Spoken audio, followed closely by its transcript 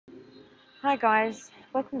Hi guys,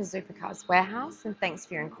 welcome to Supercars Warehouse and thanks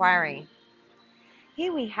for your inquiry.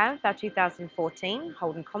 Here we have our 2014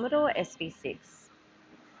 Holden Commodore SV6.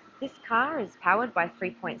 This car is powered by a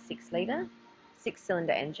 3.6 litre,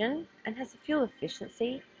 6-cylinder engine and has a fuel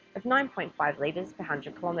efficiency of 9.5 litres per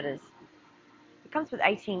 100 kilometres. It comes with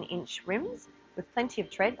 18-inch rims with plenty of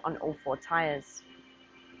tread on all 4 tyres.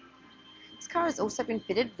 This car has also been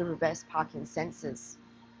fitted with the reverse parking sensors.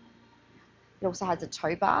 It also has a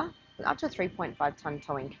tow bar with up to a 3.5 tonne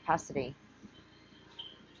towing capacity.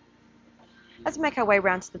 As we make our way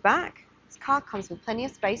round to the back, this car comes with plenty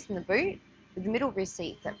of space in the boot with the middle rear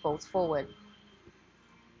seat that falls forward.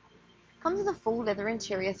 It comes with a full leather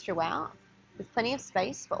interior throughout with plenty of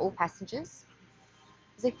space for all passengers.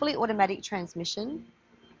 There's a fully automatic transmission,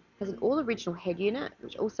 has an all-original head unit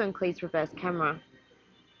which also includes reverse camera.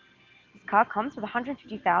 This car comes with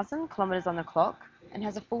 150,000 kilometres on the clock and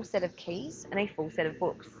has a full set of keys and a full set of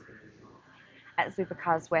books. At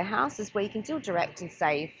Supercars Warehouse is where you can deal direct and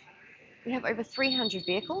save. We have over 300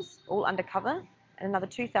 vehicles, all undercover, and another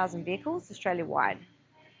 2,000 vehicles Australia-wide.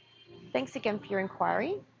 Thanks again for your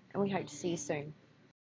inquiry, and we hope to see you soon.